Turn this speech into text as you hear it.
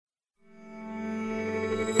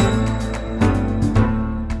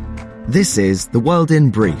This is The World in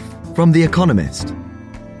Brief from The Economist.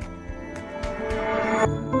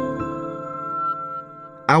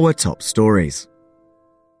 Our top stories.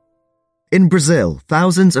 In Brazil,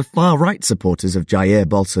 thousands of far-right supporters of Jair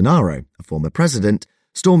Bolsonaro, a former president,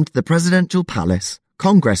 stormed the presidential palace,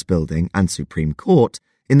 Congress building and Supreme Court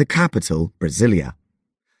in the capital, Brasilia.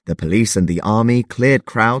 The police and the army cleared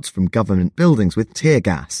crowds from government buildings with tear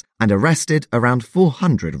gas and arrested around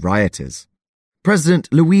 400 rioters.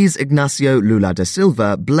 President Luiz Inácio Lula da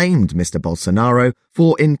Silva blamed Mr. Bolsonaro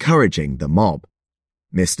for encouraging the mob.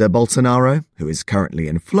 Mr. Bolsonaro, who is currently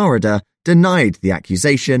in Florida, denied the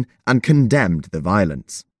accusation and condemned the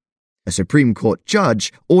violence. A Supreme Court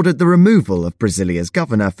judge ordered the removal of Brasilia's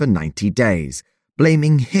governor for 90 days,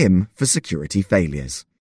 blaming him for security failures.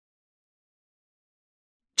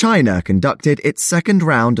 China conducted its second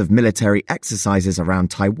round of military exercises around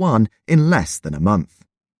Taiwan in less than a month.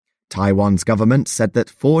 Taiwan's government said that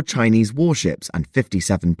 4 Chinese warships and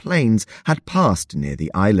 57 planes had passed near the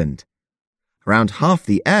island. Around half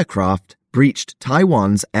the aircraft breached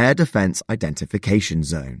Taiwan's air defense identification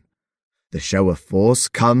zone. The show of force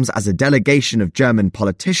comes as a delegation of German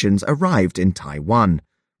politicians arrived in Taiwan,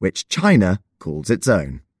 which China calls its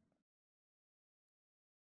own.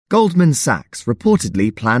 Goldman Sachs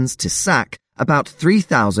reportedly plans to sack about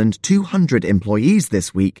 3,200 employees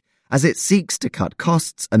this week as it seeks to cut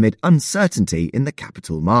costs amid uncertainty in the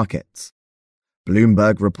capital markets.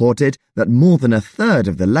 Bloomberg reported that more than a third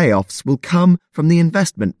of the layoffs will come from the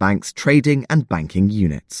investment bank's trading and banking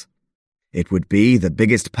units. It would be the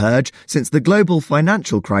biggest purge since the global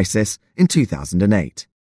financial crisis in 2008.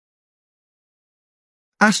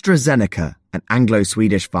 AstraZeneca, an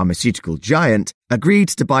Anglo-Swedish pharmaceutical giant, agreed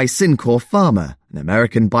to buy Syncor Pharma, an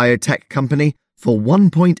American biotech company, for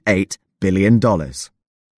 $1.8 billion.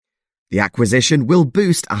 The acquisition will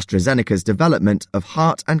boost AstraZeneca's development of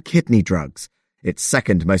heart and kidney drugs, its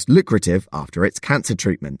second most lucrative after its cancer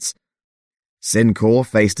treatments. Syncor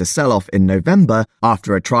faced a sell-off in November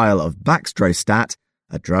after a trial of Baxdrostat,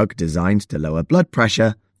 a drug designed to lower blood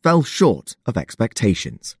pressure, fell short of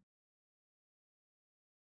expectations.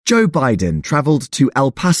 Joe Biden traveled to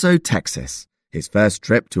El Paso, Texas, his first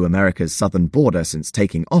trip to America's southern border since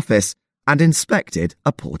taking office, and inspected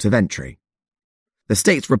a port of entry. The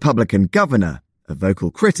state's Republican governor, a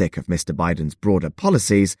vocal critic of Mr. Biden's broader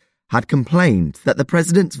policies, had complained that the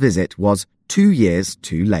president's visit was 2 years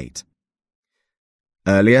too late.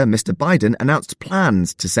 Earlier, Mr. Biden announced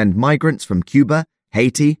plans to send migrants from Cuba,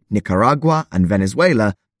 Haiti, Nicaragua, and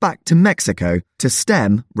Venezuela back to Mexico to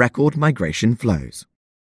stem record migration flows.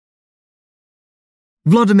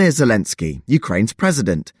 Volodymyr Zelensky, Ukraine's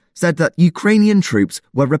president, said that Ukrainian troops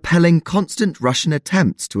were repelling constant Russian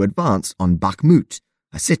attempts to advance on Bakhmut,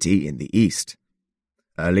 a city in the east.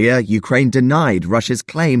 Earlier, Ukraine denied Russia's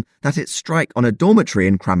claim that its strike on a dormitory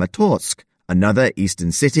in Kramatorsk, another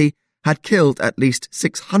eastern city, had killed at least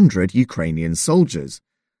 600 Ukrainian soldiers.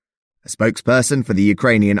 A spokesperson for the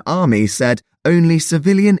Ukrainian army said only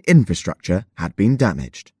civilian infrastructure had been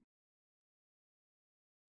damaged.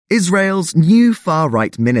 Israel's new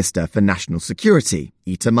far-right Minister for National Security,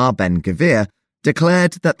 Itamar Ben-Gvir,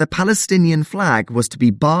 declared that the Palestinian flag was to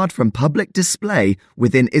be barred from public display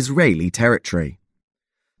within Israeli territory.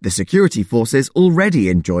 The security forces already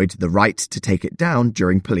enjoyed the right to take it down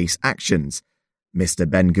during police actions. Mr.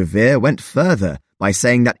 Ben-Gvir went further by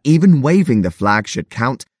saying that even waving the flag should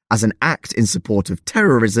count as an act in support of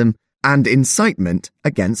terrorism and incitement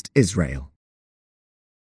against Israel.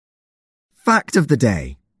 Fact of the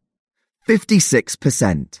day.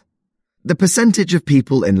 56%. The percentage of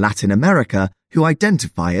people in Latin America who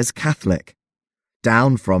identify as Catholic,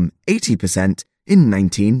 down from 80% in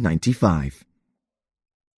 1995.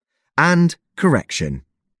 And correction.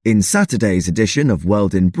 In Saturday's edition of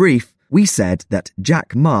World in Brief, we said that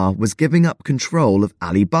Jack Ma was giving up control of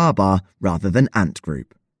Alibaba rather than Ant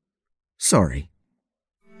Group. Sorry.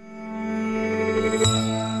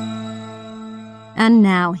 And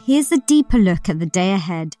now, here's a deeper look at the day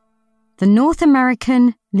ahead. The North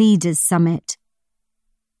American Leaders Summit.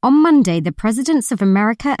 On Monday, the presidents of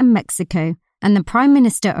America and Mexico and the Prime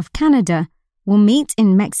Minister of Canada will meet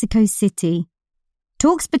in Mexico City.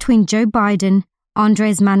 Talks between Joe Biden,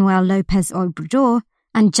 Andrés Manuel López Obrador,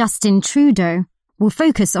 and Justin Trudeau will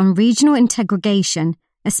focus on regional integration,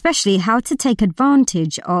 especially how to take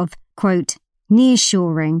advantage of, quote,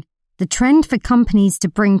 nearshoring, the trend for companies to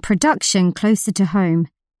bring production closer to home.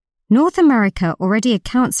 North America already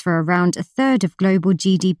accounts for around a third of global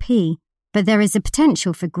GDP, but there is a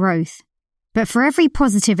potential for growth. But for every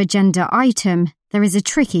positive agenda item, there is a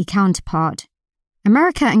tricky counterpart.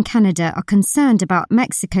 America and Canada are concerned about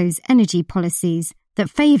Mexico's energy policies that that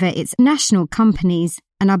favour its national companies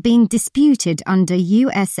and are being disputed under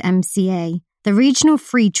USMCA, the Regional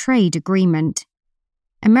Free Trade Agreement.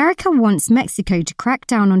 America wants Mexico to crack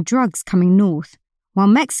down on drugs coming north, while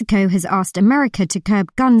Mexico has asked America to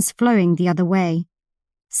curb guns flowing the other way.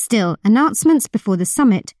 Still, announcements before the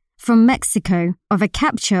summit from Mexico of a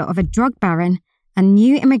capture of a drug baron and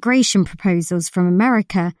new immigration proposals from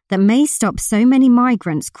America that may stop so many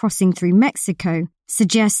migrants crossing through Mexico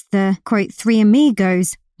suggest the, quote, three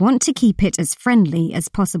amigos want to keep it as friendly as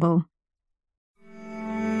possible.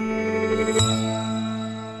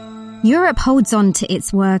 Europe holds on to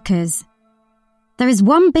its workers. There is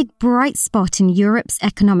one big bright spot in Europe's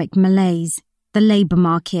economic malaise, the labour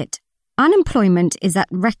market. Unemployment is at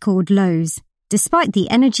record lows, despite the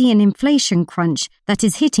energy and inflation crunch that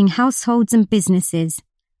is hitting households and businesses.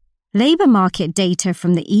 Labour market data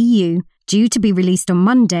from the EU, due to be released on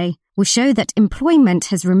Monday, will show that employment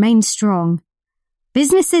has remained strong.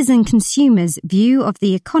 Businesses and consumers' view of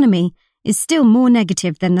the economy is still more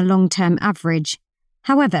negative than the long-term average.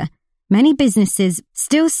 However, many businesses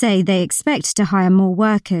still say they expect to hire more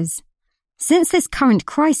workers. Since this current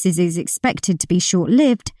crisis is expected to be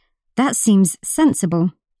short-lived, that seems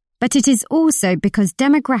sensible. But it is also because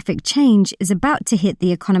demographic change is about to hit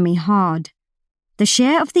the economy hard. The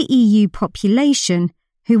share of the EU population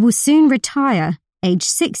who will soon retire, aged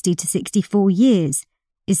 60 to 64 years,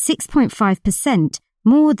 is 6.5%,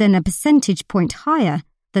 more than a percentage point higher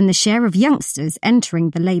than the share of youngsters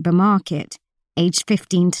entering the labour market, aged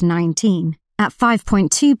 15 to 19, at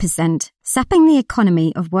 5.2%, sapping the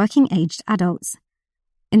economy of working-aged adults.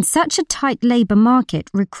 In such a tight labour market,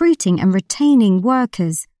 recruiting and retaining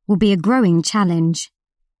workers will be a growing challenge.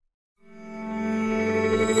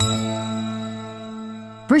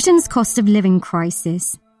 Britain's cost of living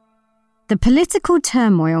crisis. The political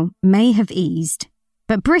turmoil may have eased,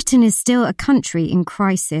 but Britain is still a country in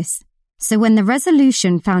crisis. So when the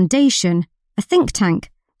Resolution Foundation, a think tank,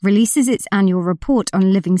 releases its annual report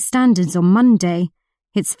on living standards on Monday,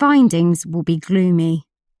 its findings will be gloomy.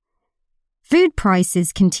 Food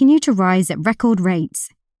prices continue to rise at record rates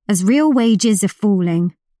as real wages are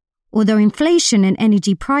falling. Although inflation and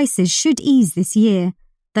energy prices should ease this year,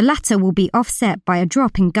 the latter will be offset by a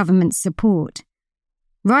drop in government support.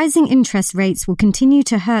 Rising interest rates will continue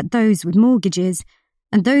to hurt those with mortgages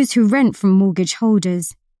and those who rent from mortgage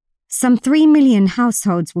holders. Some 3 million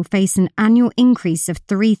households will face an annual increase of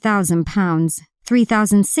 £3,000,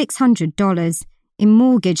 $3,600 in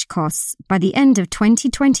mortgage costs by the end of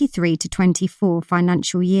 2023 to 24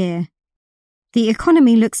 financial year. The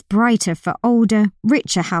economy looks brighter for older,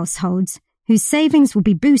 richer households whose savings will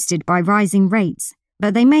be boosted by rising rates,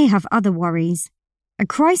 but they may have other worries. A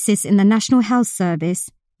crisis in the National Health Service,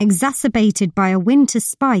 exacerbated by a winter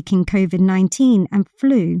spike in COVID-19 and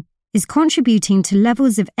flu, is contributing to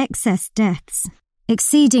levels of excess deaths,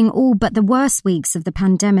 exceeding all but the worst weeks of the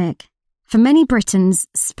pandemic. For many Britons,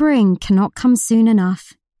 spring cannot come soon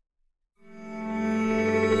enough.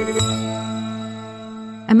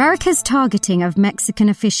 America's targeting of Mexican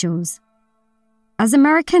officials. As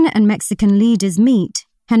American and Mexican leaders meet,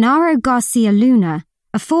 Genaro Garcia Luna,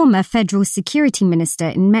 a former federal security minister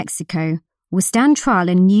in Mexico, will stand trial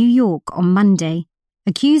in New York on Monday,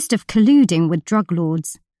 accused of colluding with drug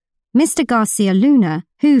lords. Mr. Garcia Luna,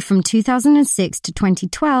 who from 2006 to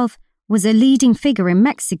 2012 was a leading figure in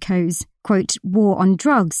Mexico's, quote, war on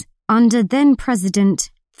drugs under then-President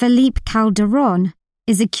Felipe Calderón,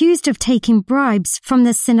 is accused of taking bribes from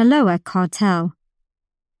the Sinaloa cartel.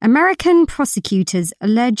 American prosecutors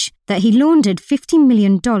allege that he laundered $50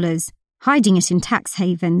 million, hiding it in tax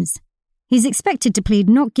havens. He's expected to plead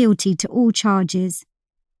not guilty to all charges.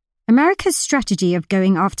 America's strategy of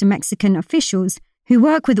going after Mexican officials who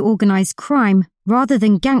work with organized crime rather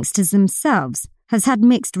than gangsters themselves has had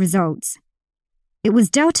mixed results. It was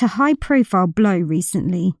dealt a high-profile blow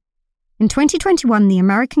recently. In 2021, the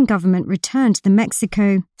American government returned the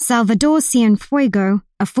Mexico Salvador Cienfuegos,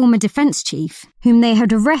 a former defense chief, whom they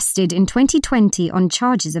had arrested in 2020 on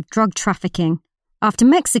charges of drug trafficking, after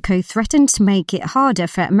Mexico threatened to make it harder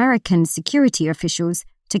for American security officials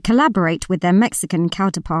to collaborate with their Mexican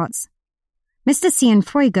counterparts. Mr.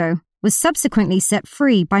 Cienfuegos was subsequently set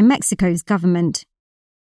free by Mexico's government.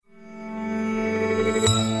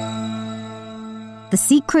 The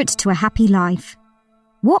secret to a happy life.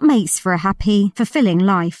 What makes for a happy, fulfilling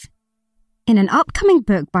life? In an upcoming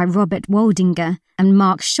book by Robert Waldinger and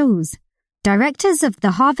Mark Schulz, directors of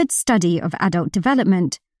the Harvard Study of Adult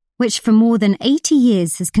Development, which for more than 80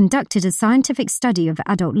 years has conducted a scientific study of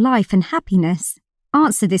adult life and happiness,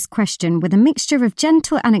 answer this question with a mixture of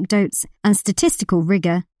gentle anecdotes and statistical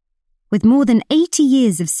rigor. With more than 80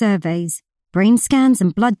 years of surveys, brain scans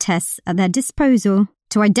and blood tests at their disposal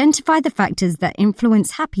to identify the factors that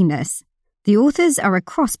influence happiness. The authors are a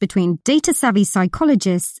cross between data-savvy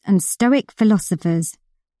psychologists and Stoic philosophers.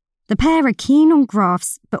 The pair are keen on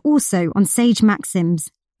graphs, but also on sage maxims.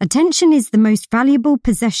 Attention is the most valuable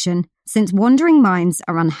possession, since wandering minds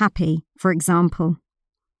are unhappy, for example.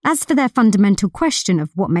 As for their fundamental question of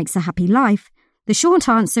what makes a happy life, the short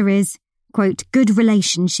answer is, quote, good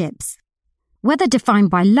relationships. Whether defined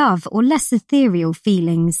by love or less ethereal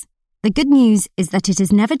feelings, the good news is that it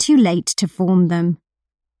is never too late to form them.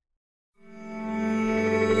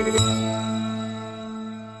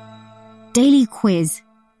 Daily quiz.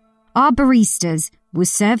 Our baristas will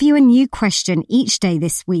serve you a new question each day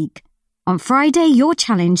this week. On Friday, your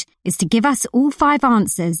challenge is to give us all 5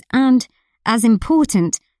 answers and, as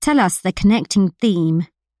important, tell us the connecting theme.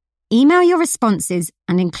 Email your responses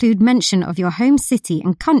and include mention of your home city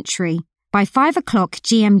and country by 5 o'clock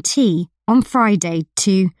GMT on Friday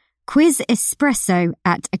to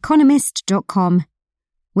quizespresso@economist.com.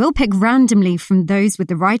 We'll pick randomly from those with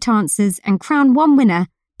the right answers and crown one winner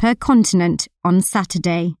per continent on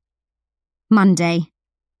Saturday. Monday.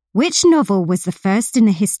 Which novel was the first in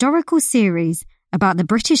a historical series about the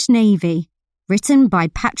British Navy, written by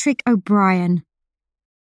Patrick O'Brien?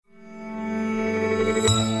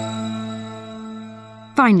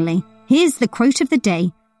 Finally, here's the quote of the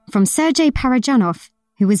day from Sergei Parajanov,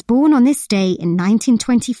 who was born on this day in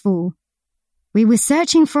 1924. We were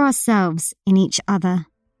searching for ourselves in each other.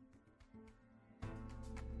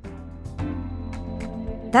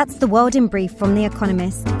 That's The World in Brief from The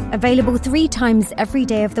Economist, available 3 times every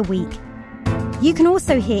day of the week. You can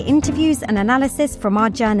also hear interviews and analysis from our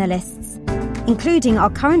journalists, including our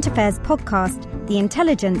current affairs podcast, The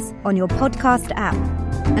Intelligence, on your podcast app.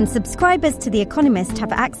 And subscribers to The Economist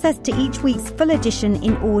have access to each week's full edition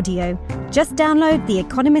in audio. Just download The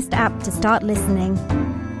Economist app to start listening.